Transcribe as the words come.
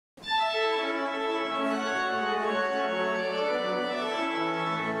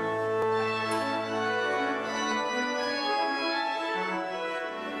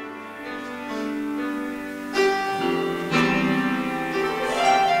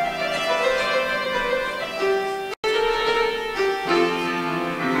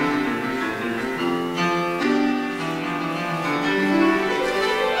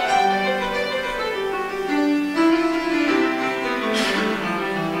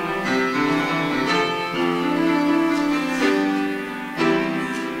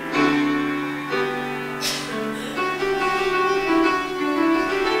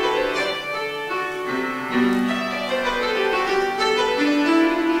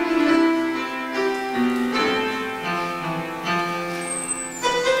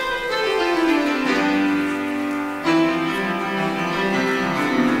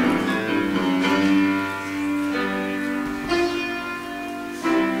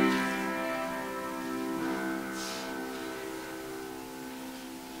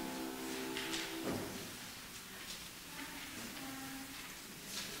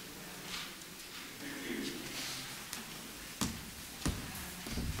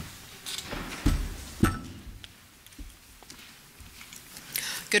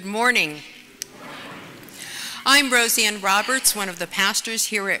Good morning. I'm Roseanne Roberts, one of the pastors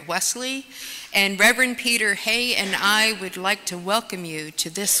here at Wesley, and Reverend Peter Hay and I would like to welcome you to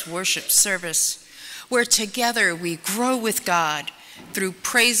this worship service where together we grow with God through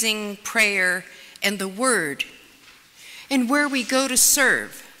praising, prayer, and the Word, and where we go to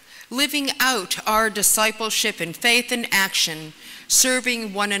serve, living out our discipleship in faith and action,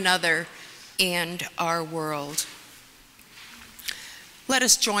 serving one another and our world. Let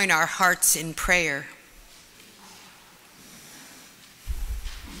us join our hearts in prayer.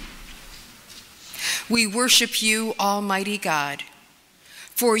 We worship you, Almighty God,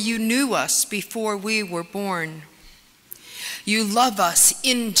 for you knew us before we were born. You love us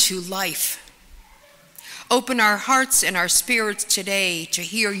into life. Open our hearts and our spirits today to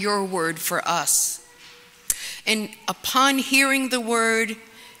hear your word for us. And upon hearing the word,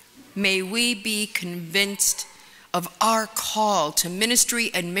 may we be convinced of our call to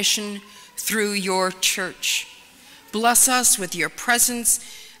ministry and mission through your church. Bless us with your presence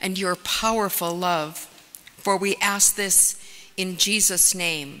and your powerful love, for we ask this in Jesus'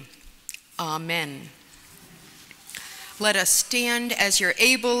 name. Amen. Let us stand as you're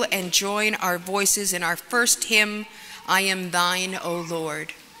able and join our voices in our first hymn, I Am Thine, O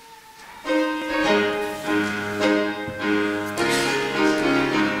Lord.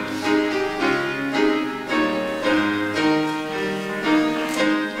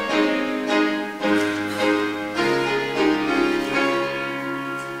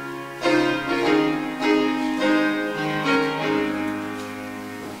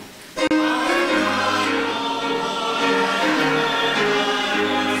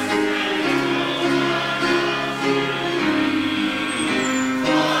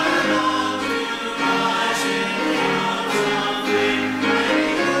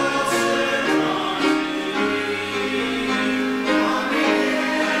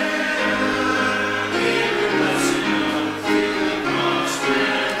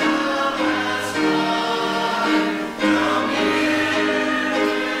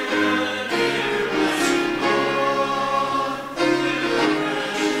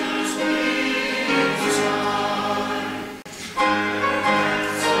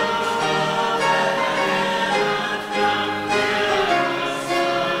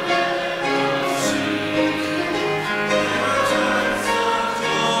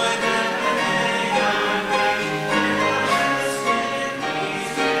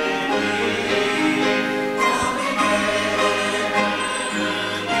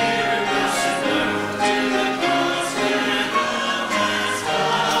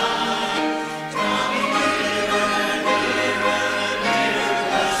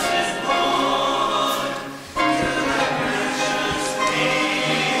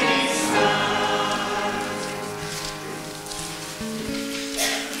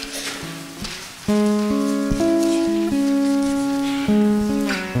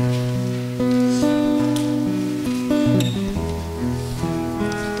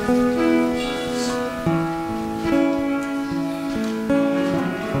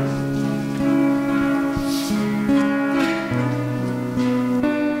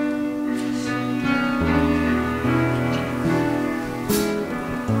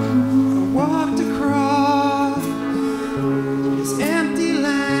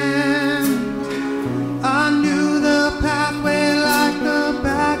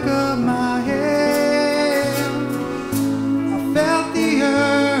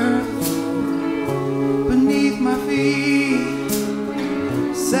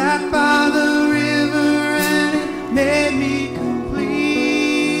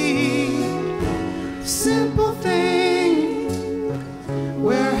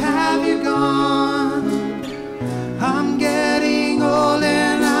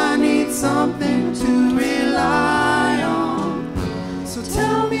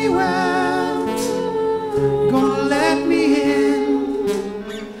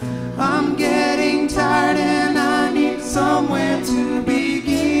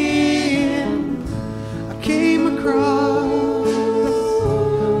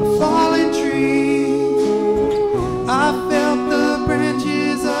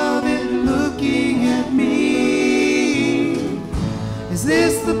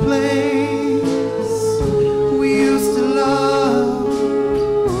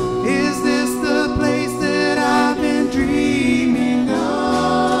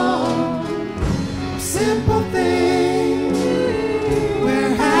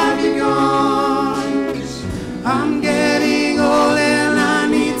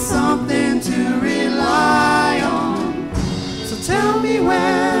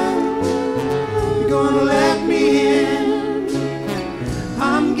 When you're gonna let me in,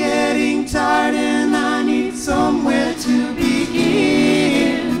 I'm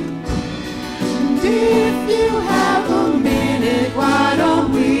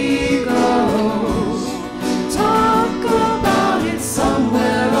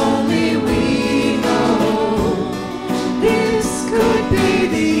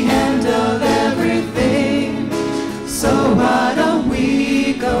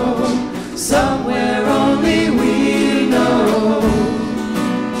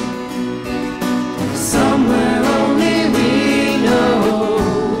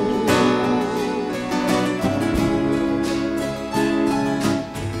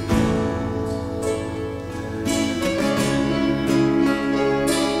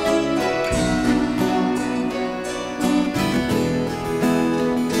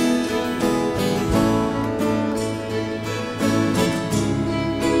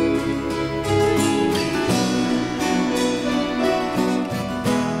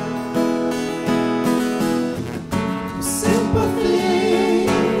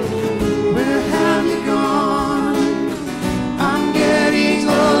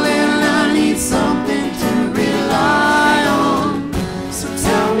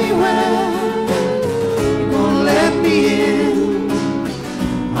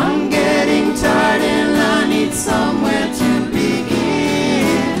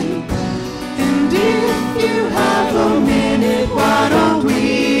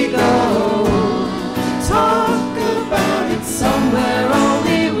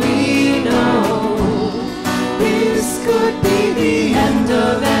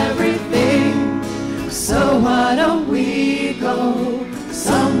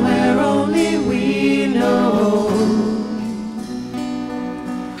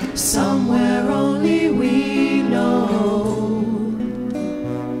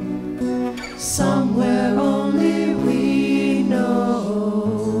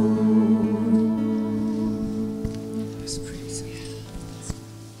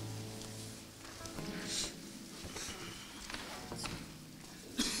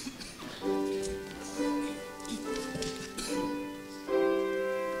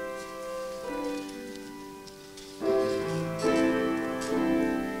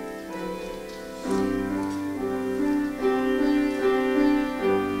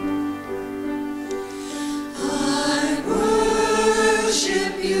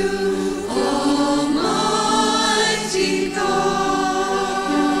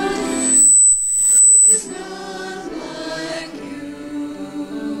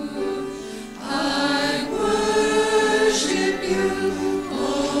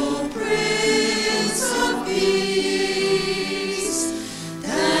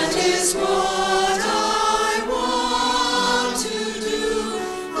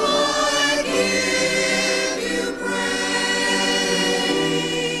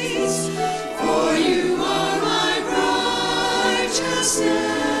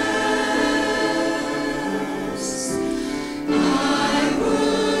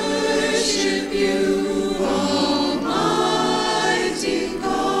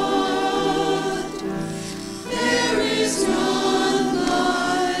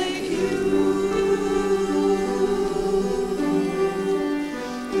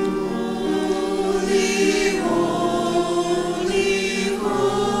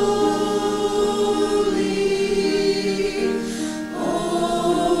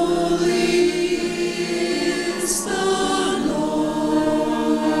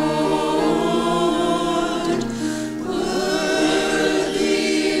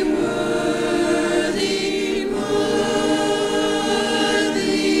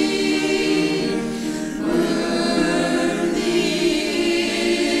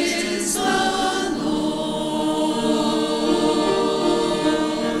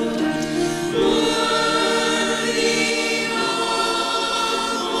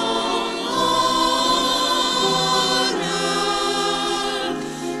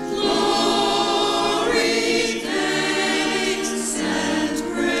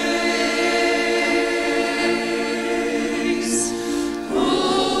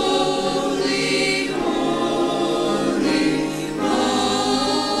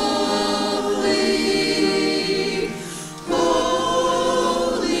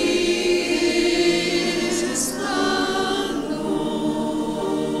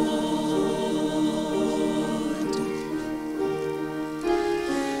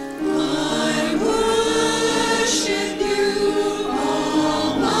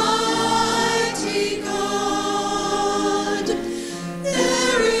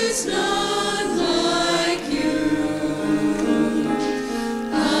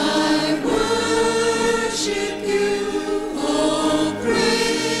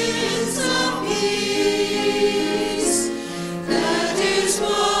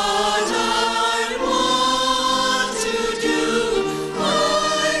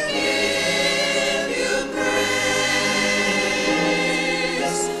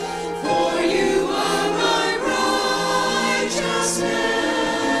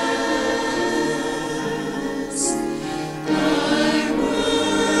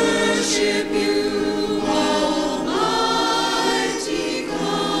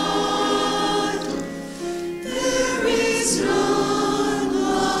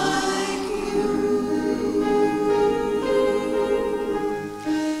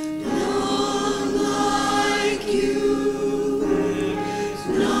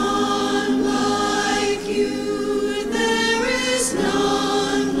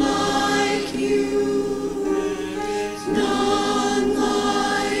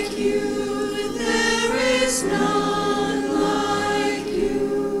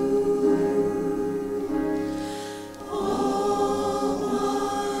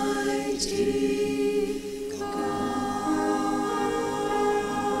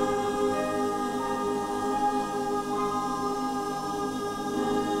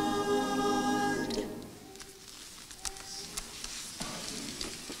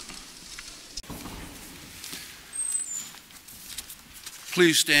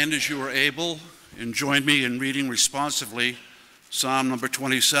Please stand as you are able and join me in reading responsively Psalm number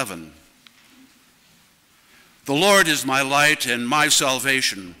 27. The Lord is my light and my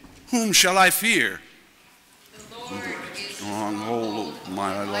salvation. Whom shall I fear? The Lord is the stronghold of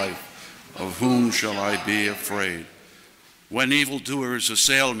my life. Of whom shall I be afraid? When evildoers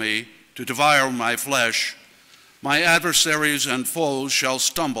assail me to devour my flesh, my adversaries and foes shall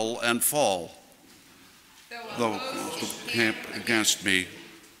stumble and fall. Though camp against me,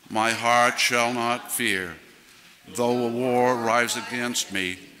 my heart shall not fear. Though a war rise against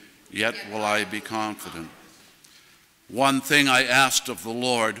me, yet will I be confident. One thing I asked of the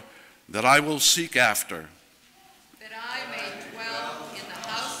Lord, that I will seek after, that I may dwell in the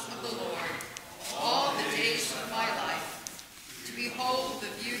house of the Lord all the days of my life, to behold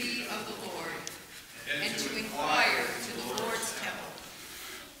the beauty of the Lord, and to inquire to the Lord's temple.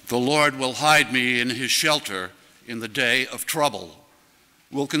 The Lord will hide me in his shelter in the day of trouble,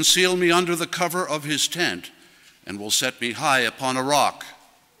 will conceal me under the cover of his tent, and will set me high upon a rock.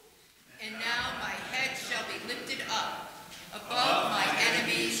 And now my head shall be lifted up above my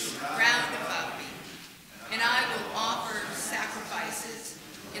enemies round about me, and I will offer sacrifices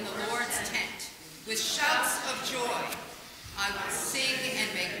in the Lord's tent. With shouts of joy I will sing and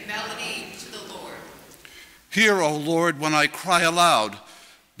make melody to the Lord. Hear, O Lord, when I cry aloud.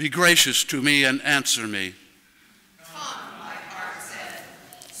 Be gracious to me and answer me. Come, my heart said,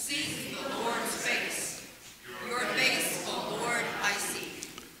 seek the Lord's face. Your face, O Lord, I seek.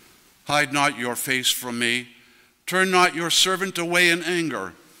 Hide not your face from me. Turn not your servant away in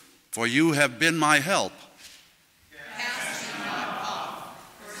anger, for you have been my help. Cast me not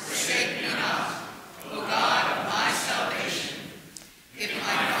off, forsake me not, O God of my salvation. If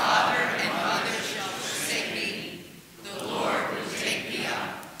my father and mother shall forsake me, the Lord will take me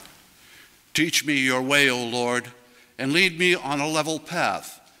up. Teach me your way, O Lord, and lead me on a level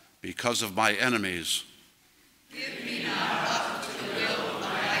path because of my enemies. Give me not up to the will of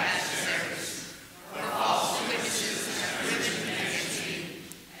my adversaries, for false witnesses have risen against me,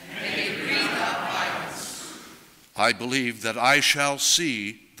 and they breathe out violence. I believe that I shall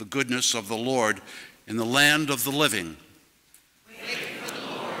see the goodness of the Lord in the land of the living. Wait for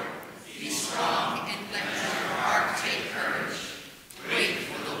the Lord, be strong, and let your heart take courage. Wait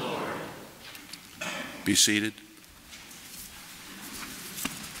for the Lord. Be seated.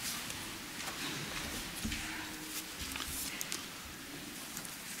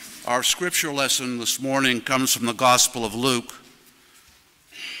 Our scripture lesson this morning comes from the Gospel of Luke,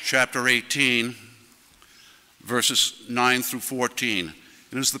 chapter 18, verses 9 through 14.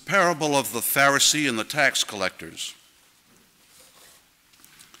 It is the parable of the Pharisee and the tax collectors.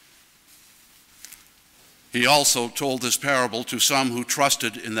 He also told this parable to some who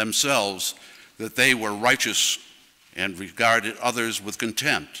trusted in themselves that they were righteous and regarded others with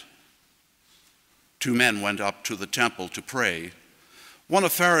contempt. Two men went up to the temple to pray, one a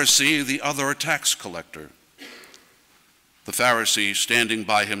Pharisee, the other a tax collector. The Pharisee, standing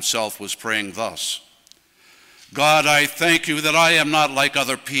by himself, was praying thus: God, I thank you that I am not like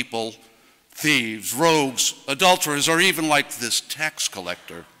other people, thieves, rogues, adulterers, or even like this tax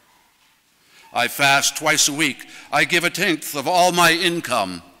collector. I fast twice a week. I give a tenth of all my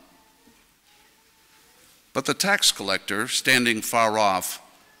income. But the tax collector, standing far off,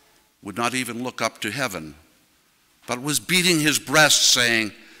 would not even look up to heaven, but was beating his breast,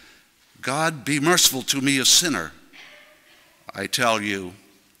 saying, God, be merciful to me, a sinner. I tell you,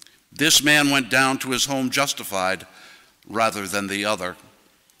 this man went down to his home justified rather than the other.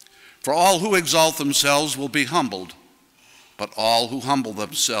 For all who exalt themselves will be humbled, but all who humble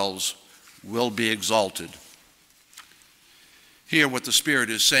themselves will be exalted. Hear what the Spirit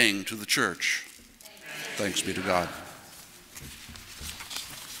is saying to the church. Thanks be to God.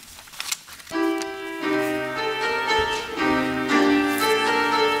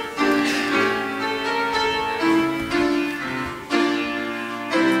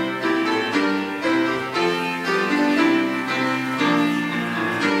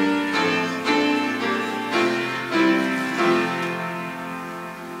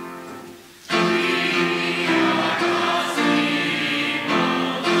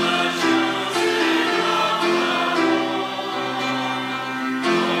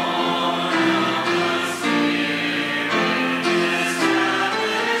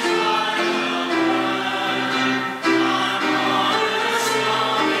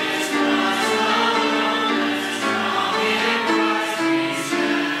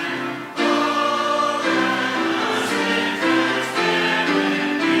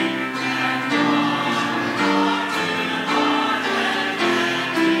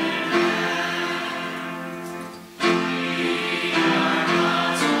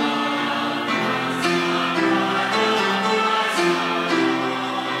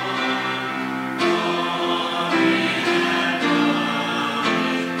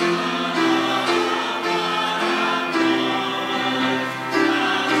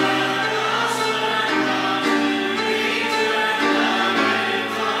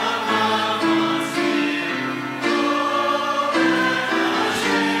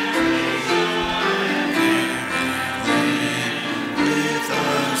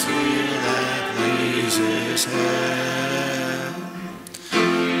 his head.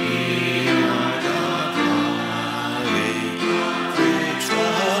 Ye are the glory, which the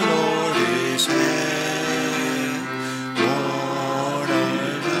Lord is head. Lord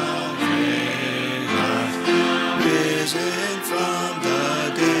of the great, risen from the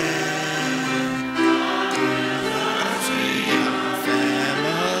dead.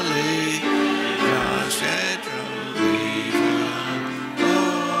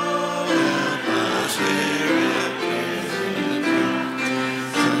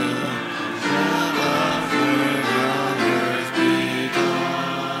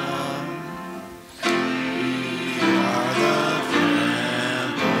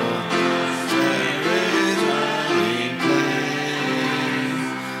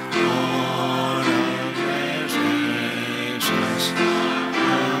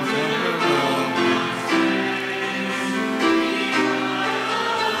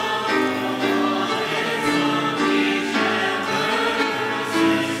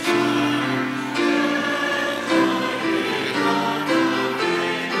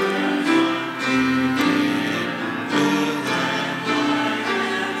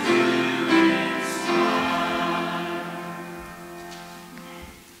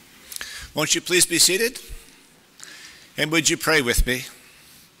 Won't you please be seated? And would you pray with me?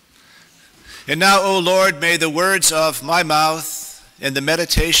 And now, O Lord, may the words of my mouth and the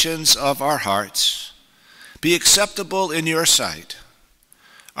meditations of our hearts be acceptable in your sight,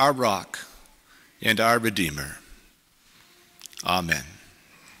 our rock and our Redeemer. Amen.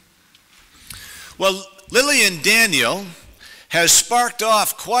 Well, Lillian Daniel has sparked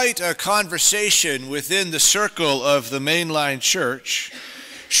off quite a conversation within the circle of the mainline church.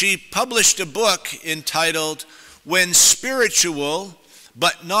 She published a book entitled When Spiritual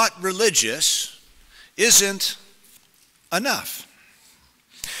But Not Religious Isn't Enough.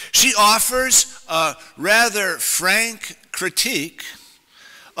 She offers a rather frank critique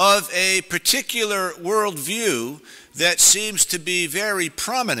of a particular worldview that seems to be very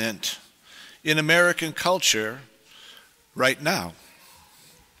prominent in American culture right now.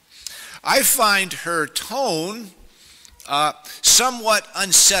 I find her tone somewhat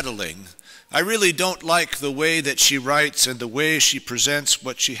unsettling. I really don't like the way that she writes and the way she presents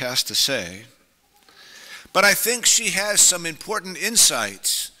what she has to say. But I think she has some important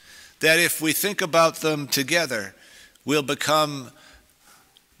insights that if we think about them together, we'll become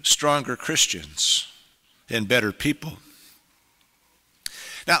stronger Christians and better people.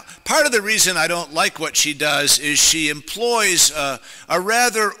 Now, part of the reason I don't like what she does is she employs a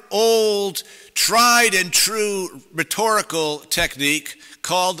rather old, tried and true rhetorical technique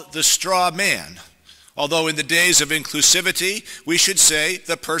called the straw man. Although in the days of inclusivity, we should say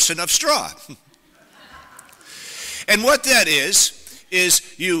the person of straw. And what that is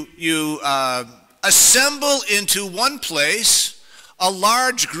you assemble into one place a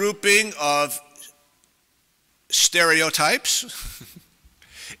large grouping of stereotypes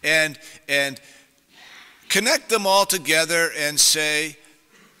and connect them all together and say,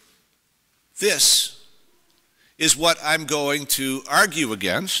 this is what I'm going to argue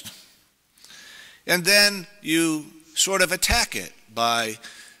against. And then you sort of attack it by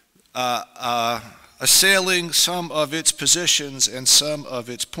assailing some of its positions and some of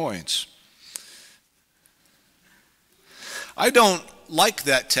its points. I don't like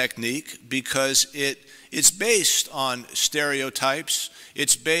that technique because it's based on stereotypes.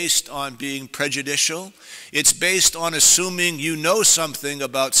 It's based on being prejudicial. It's based on assuming you know something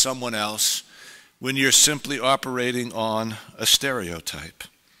about someone else when you're simply operating on a stereotype.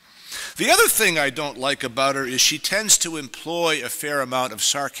 The other thing I don't like about her is she tends to employ a fair amount of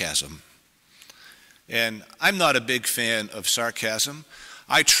sarcasm. And I'm not a big fan of sarcasm.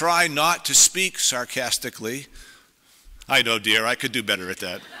 I try not to speak sarcastically. I know, dear, I could do better at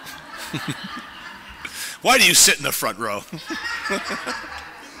that. Why do you sit in the front row?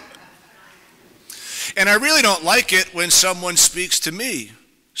 And I really don't like it when someone speaks to me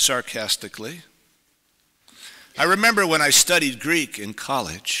sarcastically. I remember when I studied Greek in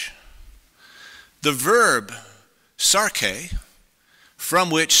college, the verb sarke, from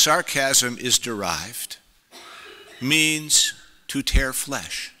which sarcasm is derived, means to tear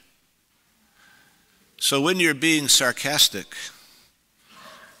flesh. So when you're being sarcastic,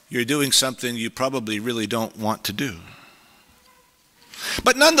 you're doing something you probably really don't want to do.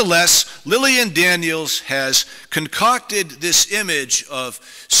 But nonetheless, Lillian Daniels has concocted this image of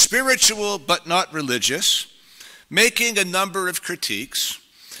spiritual but not religious, making a number of critiques,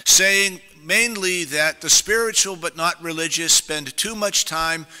 saying mainly that the spiritual but not religious spend too much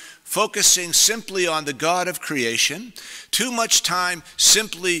time focusing simply on the God of creation, too much time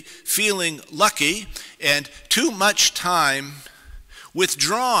simply feeling lucky, and too much time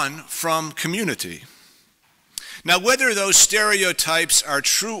withdrawn from community. Now, whether those stereotypes are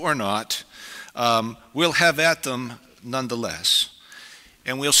true or not, we'll have at them nonetheless.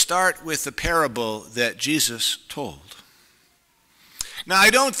 And we'll start with the parable that Jesus told. Now, I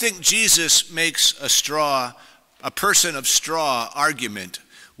don't think Jesus makes a person of straw argument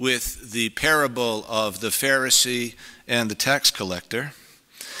with the parable of the Pharisee and the tax collector.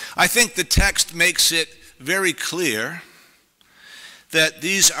 I think the text makes it very clear that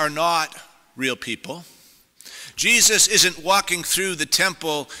these are not real people. Jesus isn't walking through the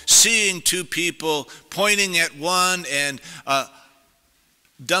temple, seeing two people, pointing at one and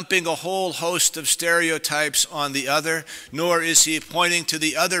dumping a whole host of stereotypes on the other, nor is he pointing to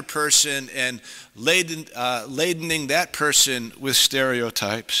the other person and ladening that person with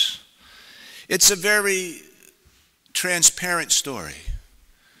stereotypes. It's a very transparent story,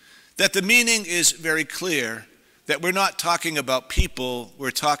 that the meaning is very clear, that we're not talking about people,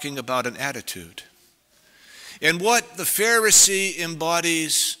 we're talking about an attitude. And what the Pharisee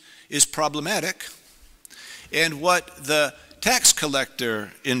embodies is problematic, and what the tax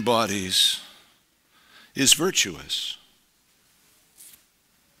collector embodies is virtuous.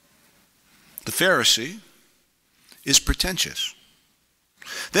 The Pharisee is pretentious.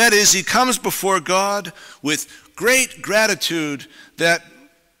 That is, he comes before God with great gratitude that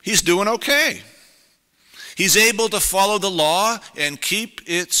he's doing okay. He's able to follow the law and keep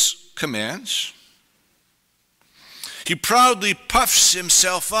its commands. He proudly puffs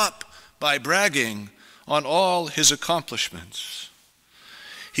himself up by bragging on all his accomplishments.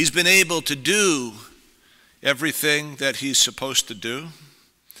 He's been able to do everything that he's supposed to do.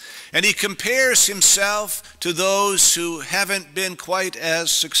 And he compares himself to those who haven't been quite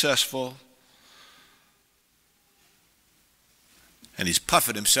as successful. And he's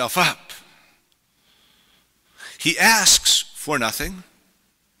puffing himself up. He asks for nothing.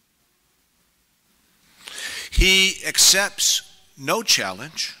 He accepts no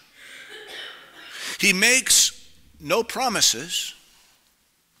challenge. He makes no promises.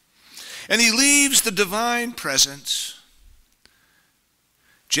 And he leaves the divine presence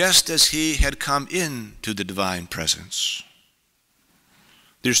just as he had come into the divine presence.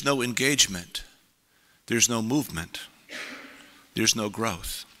 There's no engagement. There's no movement. There's no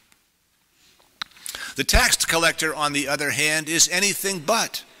growth. The tax collector, on the other hand, is anything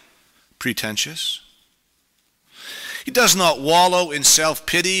but pretentious. He does not wallow in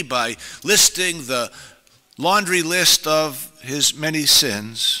self-pity by listing the laundry list of his many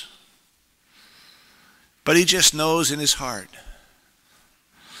sins, but he just knows in his heart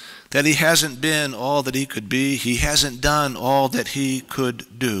that he hasn't been all that he could be. He hasn't done all that he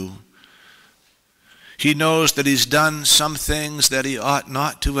could do. He knows that he's done some things that he ought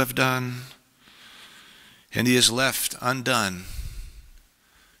not to have done, and he has left undone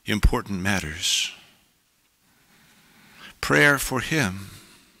important matters. Prayer for him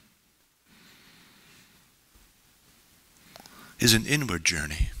is an inward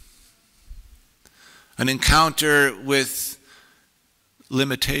journey, an encounter with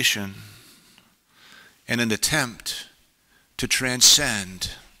limitation, and an attempt to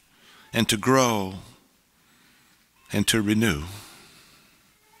transcend and to grow and to renew.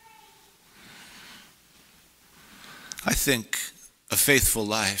 I think a faithful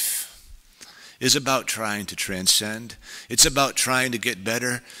life is about trying to transcend. It's about trying to get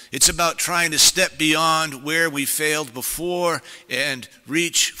better. It's about trying to step beyond where we failed before and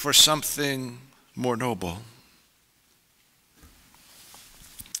reach for something more noble.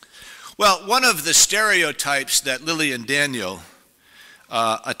 Well, one of the stereotypes that Lily and Daniel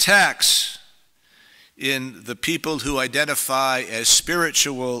attacks in the people who identify as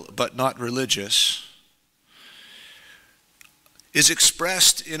spiritual but not religious is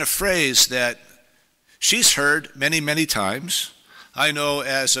expressed in a phrase that she's heard many, many times. I know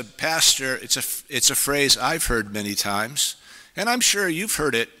as a pastor, it's a phrase I've heard many times, and I'm sure you've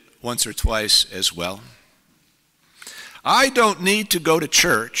heard it once or twice as well. I don't need to go to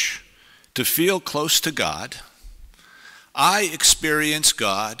church to feel close to God. I experience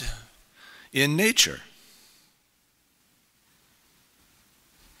God in nature.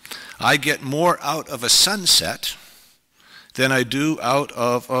 I get more out of a sunset than I do out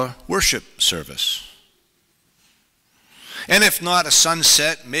of a worship service. And if not a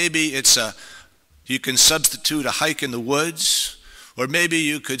sunset, maybe you can substitute a hike in the woods, or maybe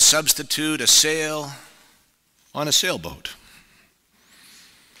you could substitute a sail on a sailboat.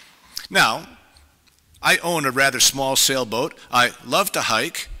 Now, I own a rather small sailboat. I love to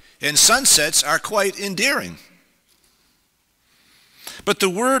hike, and sunsets are quite endearing. But the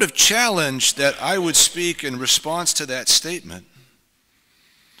word of challenge that I would speak in response to that statement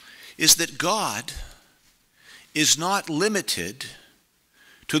is that God is not limited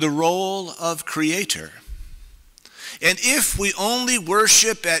to the role of creator. And if we only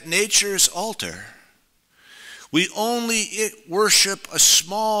worship at nature's altar, we only worship a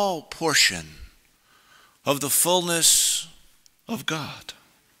small portion of the fullness of God.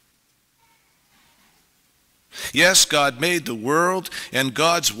 Yes, God made the world, and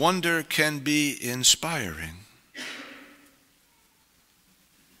God's wonder can be inspiring.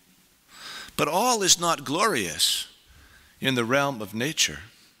 But all is not glorious in the realm of nature.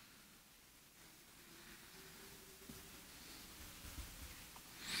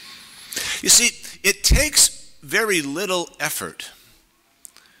 You see, it takes very little effort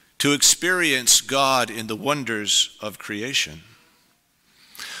to experience God in the wonders of creation.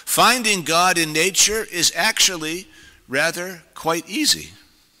 Finding God in nature is actually rather quite easy.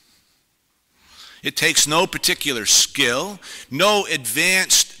 It takes no particular skill, no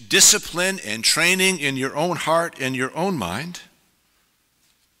advanced discipline and training in your own heart and your own mind.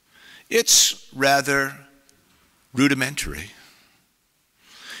 It's rather rudimentary.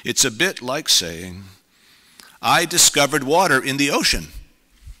 It's a bit like saying, I discovered water in the ocean.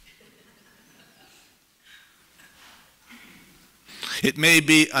 It may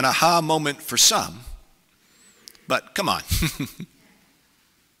be an aha moment for some, but come on.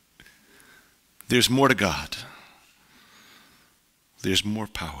 There's more to God. There's more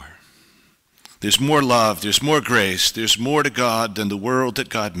power. There's more love. There's more grace. There's more to God than the world that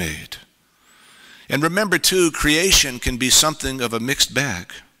God made. And remember, too, creation can be something of a mixed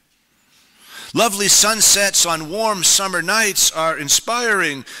bag. Lovely sunsets on warm summer nights are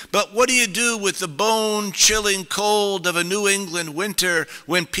inspiring, but what do you do with the bone-chilling cold of a New England winter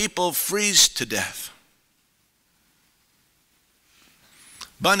when people freeze to death?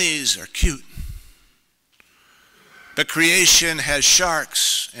 Bunnies are cute, but creation has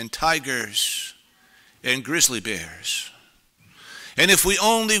sharks and tigers and grizzly bears. And if we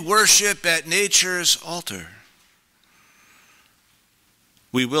only worship at nature's altar,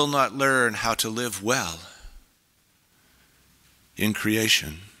 we will not learn how to live well in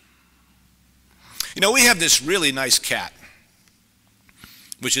creation. You know, we have this really nice cat,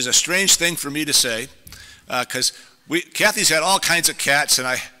 which is a strange thing for me to say, because Kathy's had all kinds of cats, and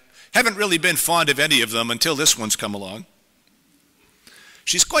I haven't really been fond of any of them until this one's come along.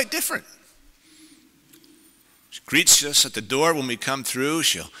 She's quite different. She greets us at the door when we come through.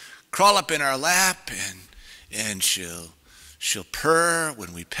 She'll crawl up in our lap, and she'll purr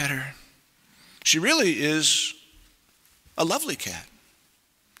when we pet her. She really is a lovely cat.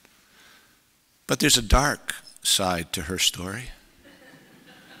 But there's a dark side to her story.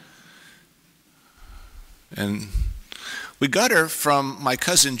 And we got her from my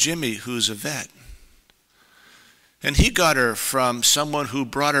cousin Jimmy, who's a vet. And he got her from someone who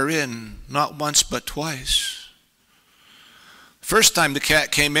brought her in not once but twice. First time the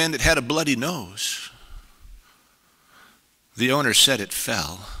cat came in, it had a bloody nose. The owner said it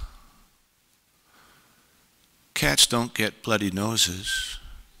fell. Cats don't get bloody noses.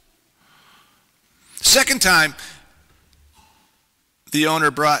 Second time, the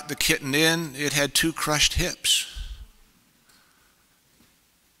owner brought the kitten in. It had 2 crushed hips.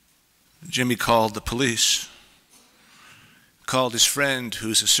 Jimmy called the police, called his friend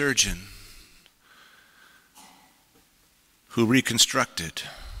who's a surgeon, who reconstructed.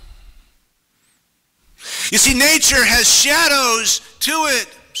 You see, nature has shadows to it.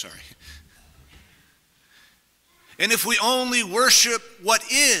 Sorry. And if we only worship what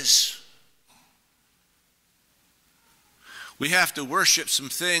is, we have to worship some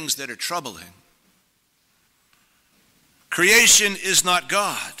things that are troubling. Creation is not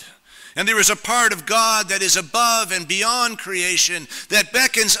God. And there is a part of God that is above and beyond creation that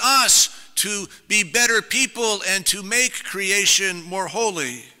beckons us to be better people and to make creation more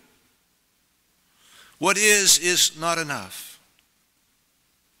holy. What is not enough.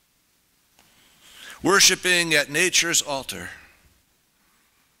 Worshipping at nature's altar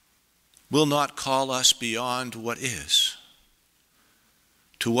will not call us beyond what is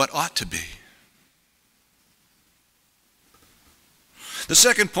to what ought to be. The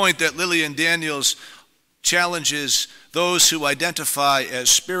second point that Lillian Daniels challenges those who identify as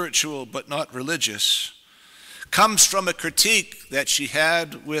spiritual but not religious comes from a critique that she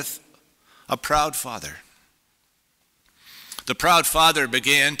had with a proud father. The proud father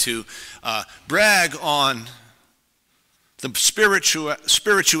began to brag on the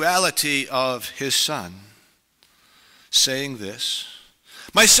spirituality of his son, saying this,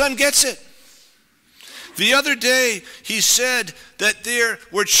 My son gets it. The other day, he said that there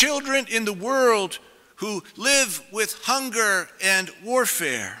were children in the world who live with hunger and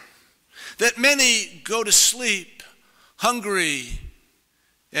warfare, that many go to sleep hungry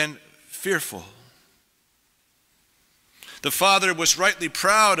and fearful. The father was rightly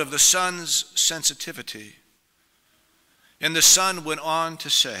proud of the son's sensitivity. And the son went on to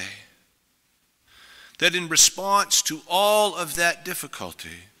say that in response to all of that difficulty,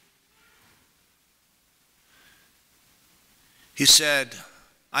 he said,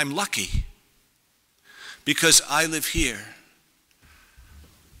 I'm lucky because I live here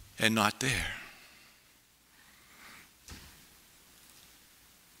and not there.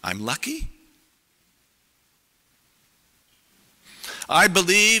 I'm lucky? I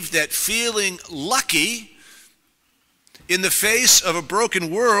believe that feeling lucky in the face of a broken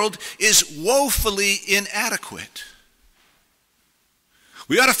world is woefully inadequate.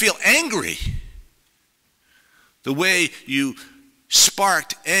 We ought to feel angry the way you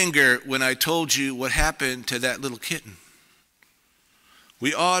sparked anger when I told you what happened to that little kitten.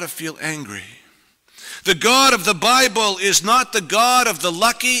 We ought to feel angry. The God of the Bible is not the God of the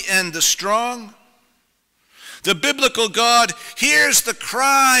lucky and the strong. The biblical God hears the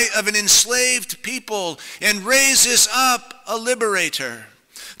cry of an enslaved people and raises up a liberator.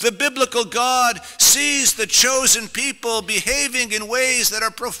 The biblical God sees the chosen people behaving in ways that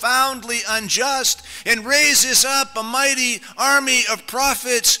are profoundly unjust and raises up a mighty army of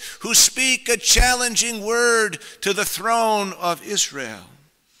prophets who speak a challenging word to the throne of Israel.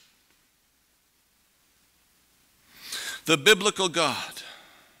 The biblical God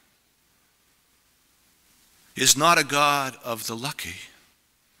is not a God of the lucky.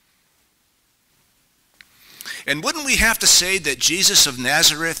 And wouldn't we have to say that Jesus of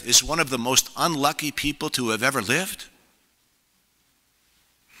Nazareth is one of the most unlucky people to have ever lived?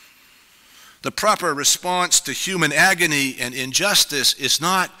 The proper response to human agony and injustice is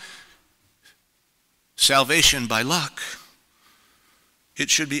not salvation by luck. It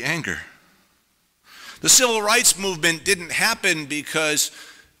should be anger. The civil rights movement didn't happen because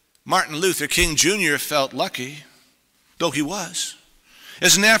Martin Luther King Jr. felt lucky, though he was.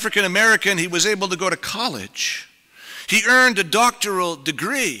 As an African American, he was able to go to college. He earned a doctoral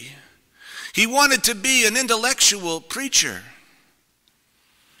degree. He wanted to be an intellectual preacher.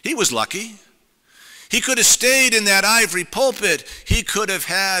 He was lucky. He could have stayed in that ivory pulpit. He could have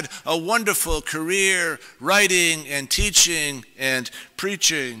had a wonderful career writing and teaching and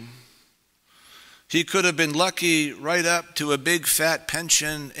preaching. He could have been lucky right up to a big fat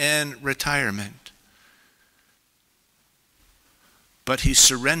pension and retirement. But he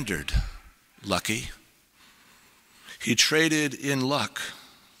surrendered lucky. He traded in luck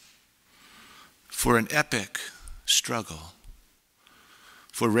for an epic struggle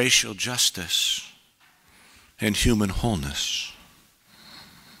for racial justice and human wholeness.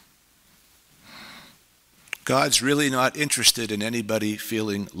 God's really not interested in anybody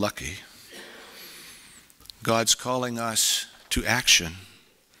feeling lucky. God's calling us to action.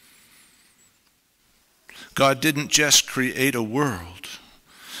 God didn't just create a world.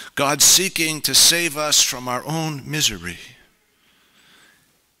 God's seeking to save us from our own misery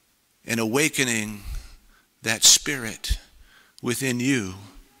and awakening that spirit within you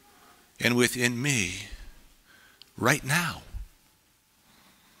and within me right now.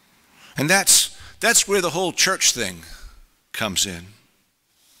 And that's where the whole church thing comes in.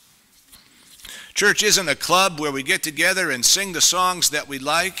 Church isn't a club where we get together and sing the songs that we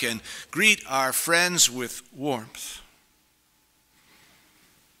like and greet our friends with warmth.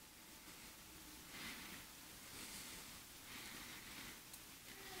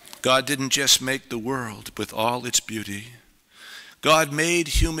 God didn't just make the world with all its beauty. God made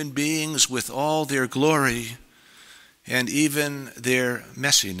human beings with all their glory and even their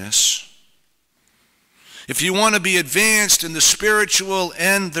messiness. If you want to be advanced in the spiritual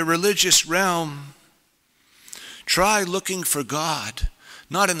and the religious realm, try looking for God,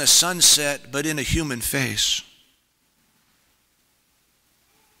 not in a sunset, but in a human face.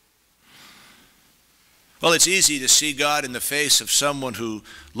 Well, it's easy to see God in the face of someone who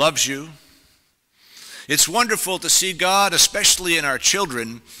loves you. It's wonderful to see God, especially in our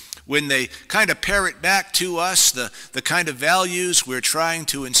children, when they kind of parrot back to us the kind of values we're trying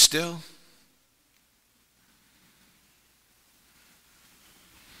to instill.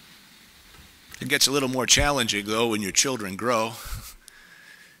 It gets a little more challenging, though, when your children grow.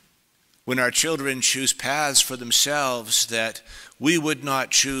 When our children choose paths for themselves that we would not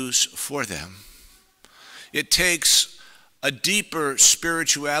choose for them. It takes a deeper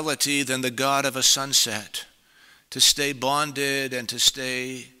spirituality than the God of a sunset to stay bonded and to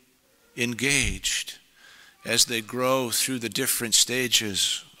stay engaged as they grow through the different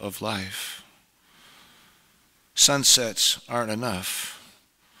stages of life. Sunsets aren't enough.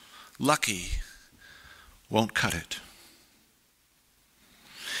 Lucky won't cut it.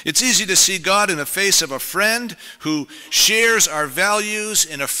 It's easy to see God in the face of a friend who shares our values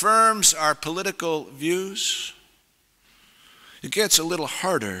and affirms our political views. It gets a little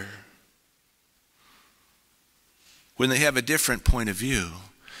harder when they have a different point of view,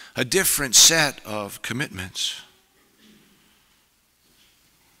 a different set of commitments.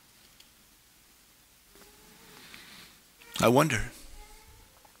 I wonder,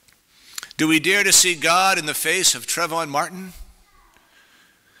 do we dare to see God in the face of Trayvon Martin?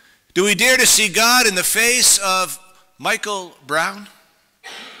 Do we dare to see God in the face of Michael Brown?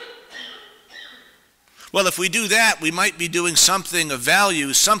 Well, if we do that, we might be doing something of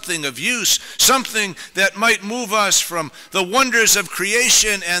value, something of use, something that might move us from the wonders of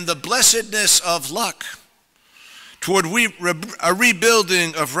creation and the blessedness of luck toward a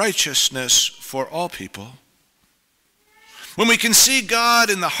rebuilding of righteousness for all people. When we can see God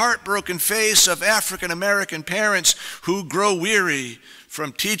in the heartbroken face of African American parents who grow weary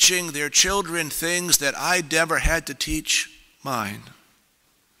from teaching their children things that I never had to teach mine.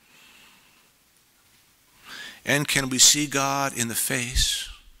 And can we see God in the face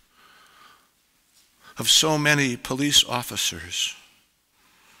of so many police officers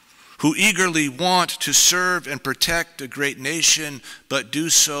who eagerly want to serve and protect a great nation, but do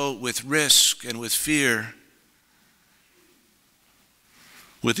so with risk and with fear,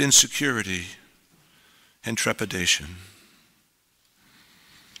 with insecurity and trepidation?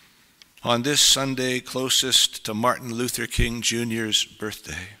 On this Sunday closest to Martin Luther King Jr.'s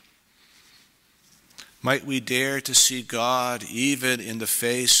birthday, might we dare to see God even in the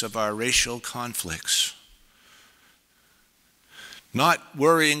face of our racial conflicts, not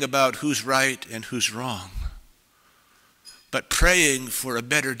worrying about who's right and who's wrong, but praying for a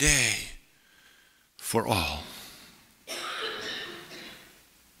better day for all.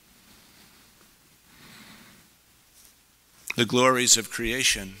 The glories of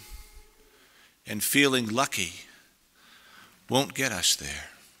creation and feeling lucky won't get us there.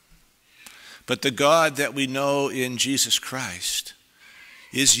 But the God that we know in Jesus Christ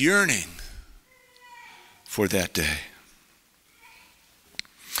is yearning for that day.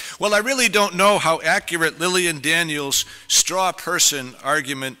 Well, I really don't know how accurate Lillian Daniels' straw person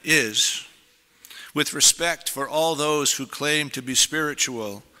argument is with respect for all those who claim to be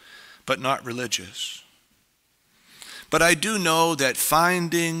spiritual but not religious. But I do know that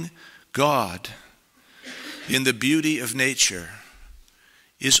finding God in the beauty of nature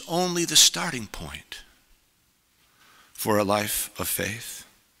is only the starting point for a life of faith.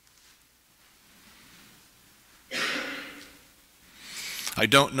 I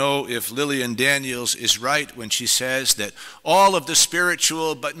don't know if Lillian Daniels is right when she says that all of the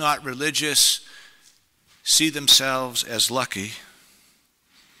spiritual but not religious see themselves as lucky.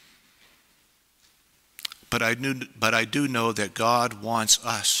 But I do know that God wants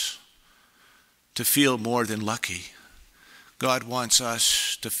us to feel more than lucky. God wants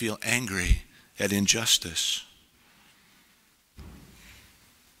us to feel angry at injustice.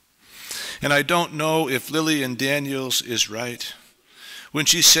 And I don't know if Lillian Daniels is right when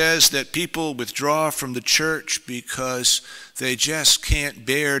she says that people withdraw from the church because they just can't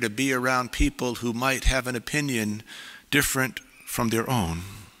bear to be around people who might have an opinion different from their own.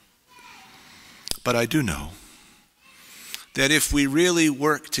 But I do know that if we really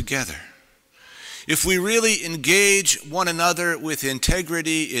work together, if we really engage one another with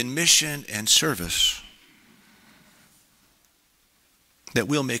integrity in mission and service, that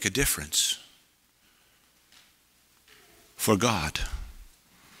we'll make a difference for God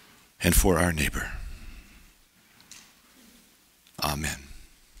and for our neighbor. Amen.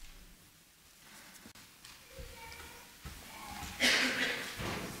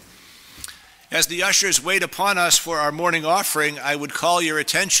 As the ushers wait upon us for our morning offering, I would call your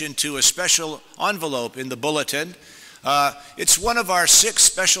attention to a special envelope in the bulletin. It's one of our 6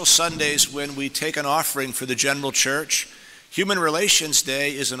 special Sundays when we take an offering for the general church. Human Relations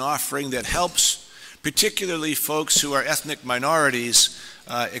Day is an offering that helps particularly folks who are ethnic minorities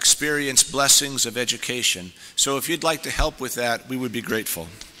experience blessings of education. So if you'd like to help with that, we would be grateful.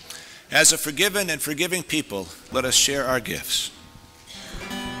 As a forgiven and forgiving people, let us share our gifts.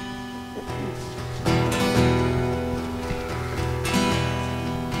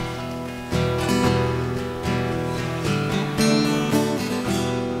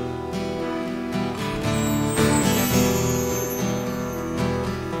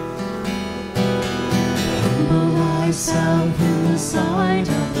 Oh sight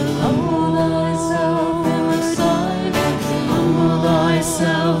of the Lord. Humble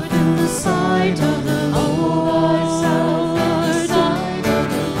thyself in the sight of the Lord.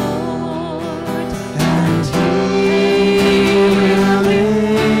 And he will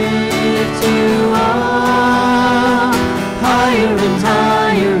lift you up higher and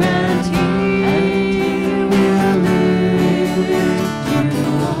higher, and he will lift you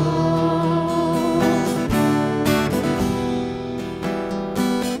up.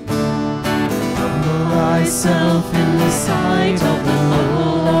 Humble thyself in the sight of the Lord.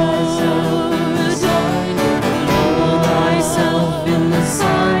 Humble thyself in the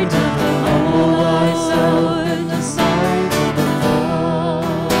sight of the Lord.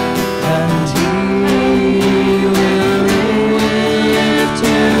 And he will lift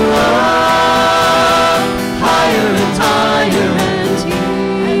you up higher and higher, and he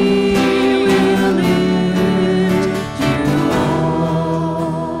will lift you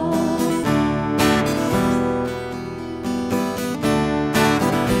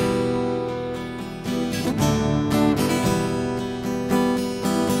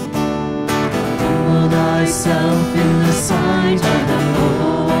Humble thyself in the sight of the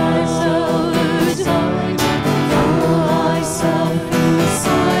Lord. Humble thyself in the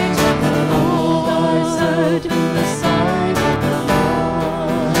sight of the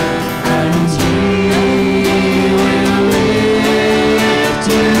Lord. And he will lift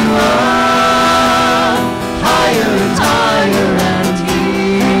you up higher and higher, and he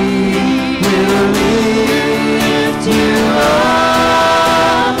will lift you up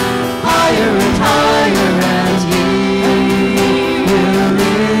higher and higher, and he will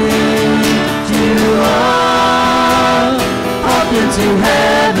lift you up into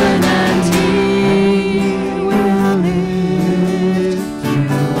heaven, and he will lift you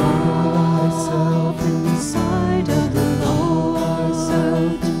up. Thyself in the sight of the Lord.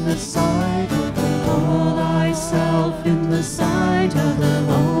 In the sight of the Lord. Thyself in the sight of the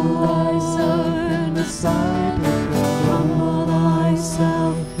Lord. In the sight of the Lord. Humble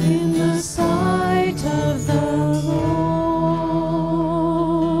thyself in the sight of the Lord.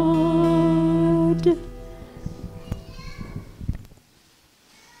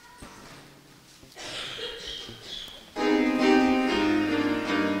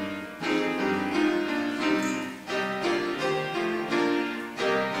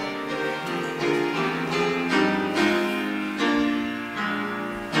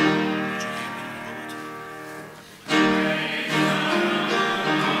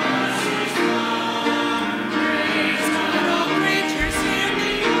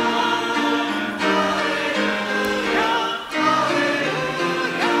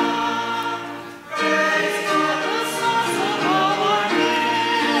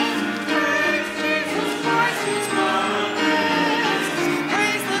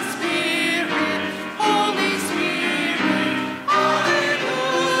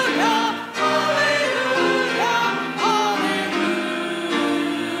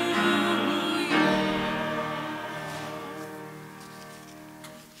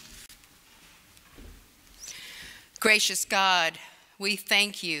 Gracious God, we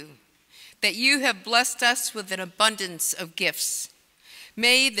thank you that you have blessed us with an abundance of gifts.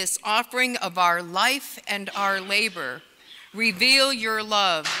 May this offering of our life and our labor reveal your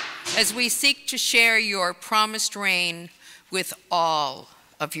love as we seek to share your promised reign with all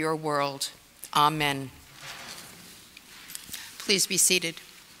of your world. Amen. Please be seated.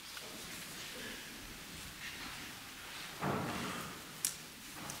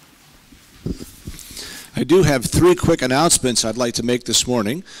 I do have three quick announcements I'd like to make this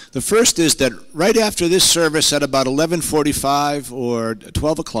morning. The first is that right after this service at about 11:45 or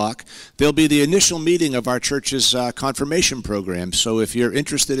 12 o'clock, there'll be the initial meeting of our church's confirmation program. So if you're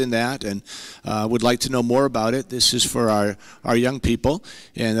interested in that and would like to know more about it, this is for our young people,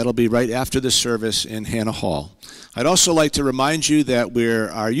 and that'll be right after the service in Hannah Hall. I'd also like to remind you that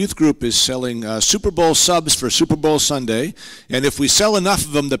our youth group is selling Super Bowl subs for Super Bowl Sunday, and if we sell enough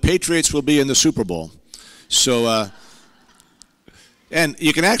of them, the Patriots will be in the Super Bowl. So, and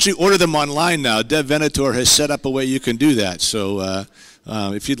you can actually order them online now. Deb Venator has set up a way you can do that. So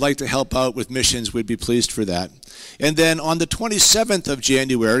if you'd like to help out with missions, we'd be pleased for that. And then on the 27th of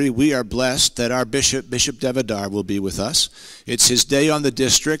January, we are blessed that our Bishop Devadar, will be with us. It's his day on the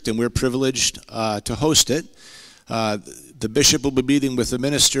district, and we're privileged to host it. The bishop will be meeting with the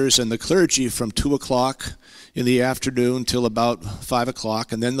ministers and the clergy from 2 o'clock in the afternoon till about 5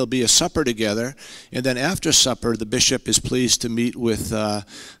 o'clock, and then there'll be a supper together. And then after supper, the bishop is pleased to meet with the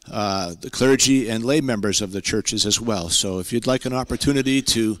clergy and lay members of the churches as well. So if you'd like an opportunity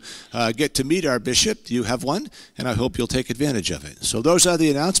to get to meet our bishop, you have one, and I hope you'll take advantage of it. So those are the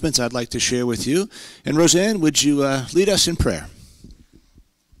announcements I'd like to share with you. And Roseanne, would you lead us in prayer?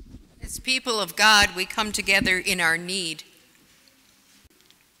 As people of God, we come together in our need.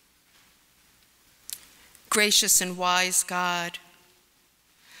 Gracious and wise God,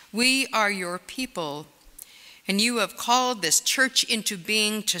 we are your people, and you have called this church into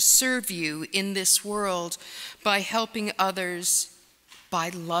being to serve you in this world by helping others, by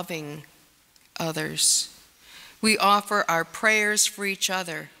loving others. We offer our prayers for each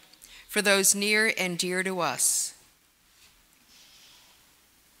other, for those near and dear to us.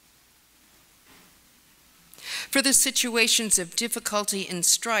 For the situations of difficulty and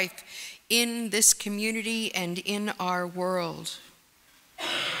strife in this community and in our world.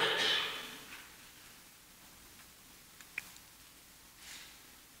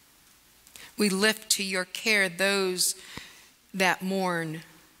 We lift to your care those that mourn.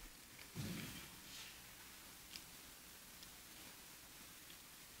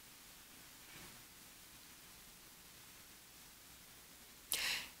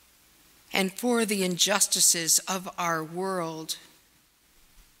 And for the injustices of our world.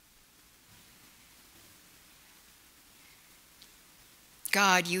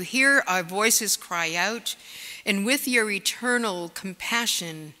 God, you hear our voices cry out, and with your eternal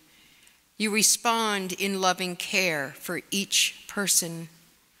compassion, you respond in loving care for each person.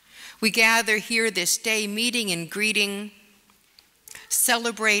 We gather here this day, meeting and greeting,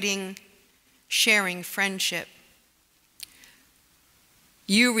 celebrating, sharing friendship.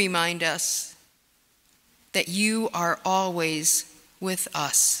 You remind us that you are always with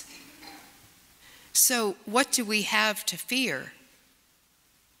us. So what do we have to fear?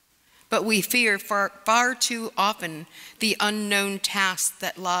 But we fear far too often the unknown tasks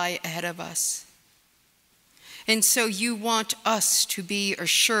that lie ahead of us. And so you want us to be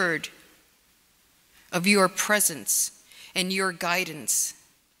assured of your presence and your guidance.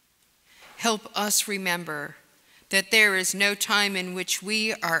 Help us remember that there is no time in which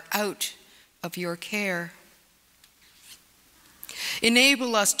we are out of your care.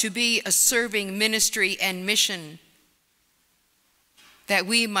 Enable us to be a serving ministry and mission, that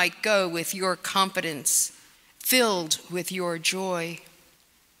we might go with your confidence, filled with your joy.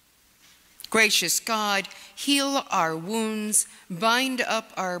 Gracious God, heal our wounds, bind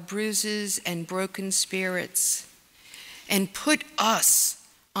up our bruises and broken spirits, and put us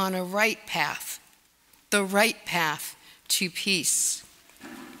on a right path, the right path to peace.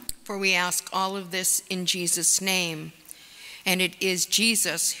 For we ask all of this in Jesus' name, and it is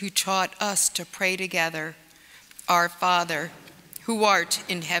Jesus who taught us to pray together. Our Father, who art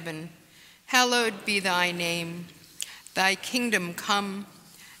in heaven, hallowed be thy name. Thy kingdom come,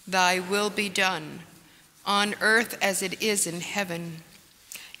 thy will be done, on earth as it is in heaven.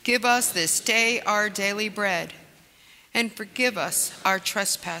 Give us this day our daily bread, and forgive us our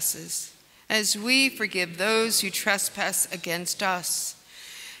trespasses, as we forgive those who trespass against us.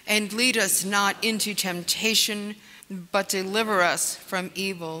 And lead us not into temptation, but deliver us from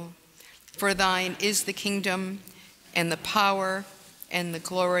evil. For thine is the kingdom, and the power, and the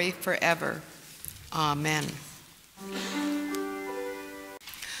glory forever. Amen.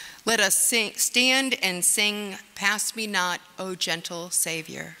 Let us stand and sing, "Pass Me Not, O Gentle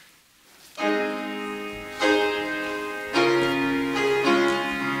Savior." Oh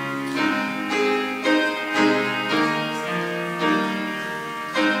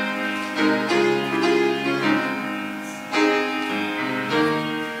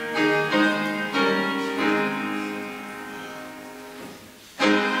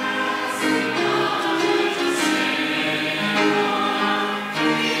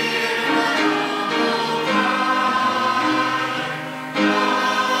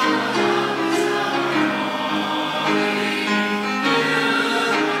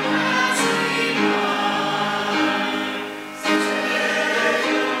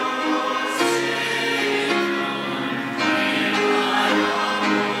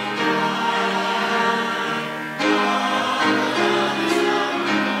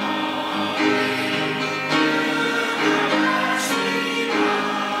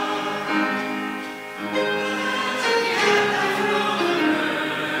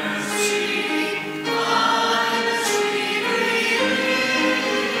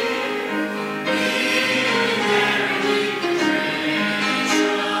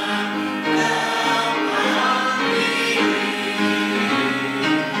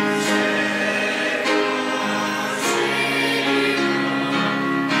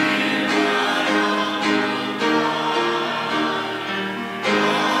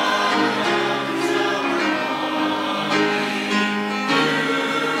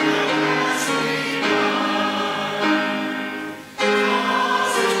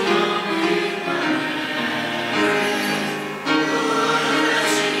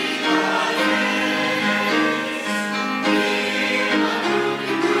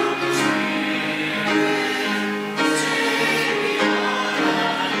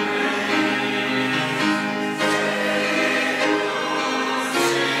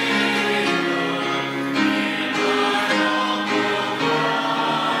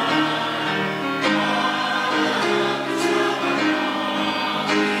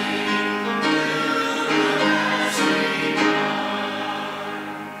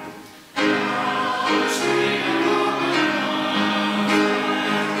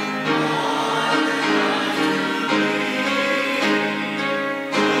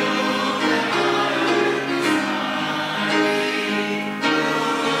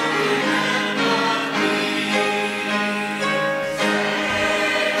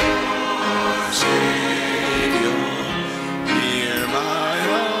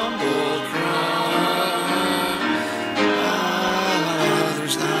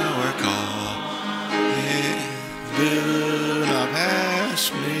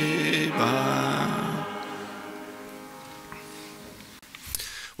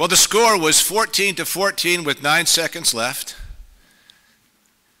the score was 14-14 with 9 seconds left.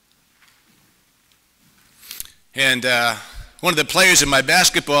 And one of the players in my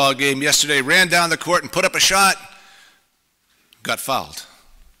basketball game yesterday ran down the court and put up a shot, got fouled.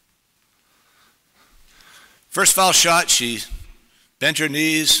 First foul shot, she bent her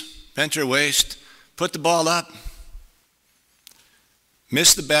knees, bent her waist, put the ball up,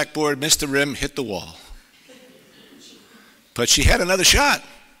 missed the backboard, missed the rim, hit the wall. But she had another shot.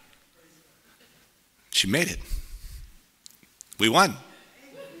 She made it. We won.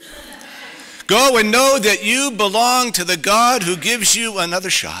 Go and know that you belong to the God who gives you another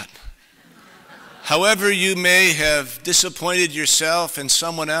shot. However you may have disappointed yourself and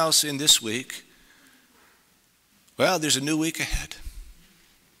someone else in this week, well, there's a new week ahead.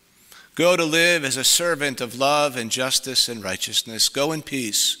 Go to live as a servant of love and justice and righteousness. Go in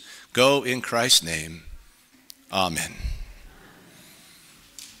peace. Go in Christ's name. Amen.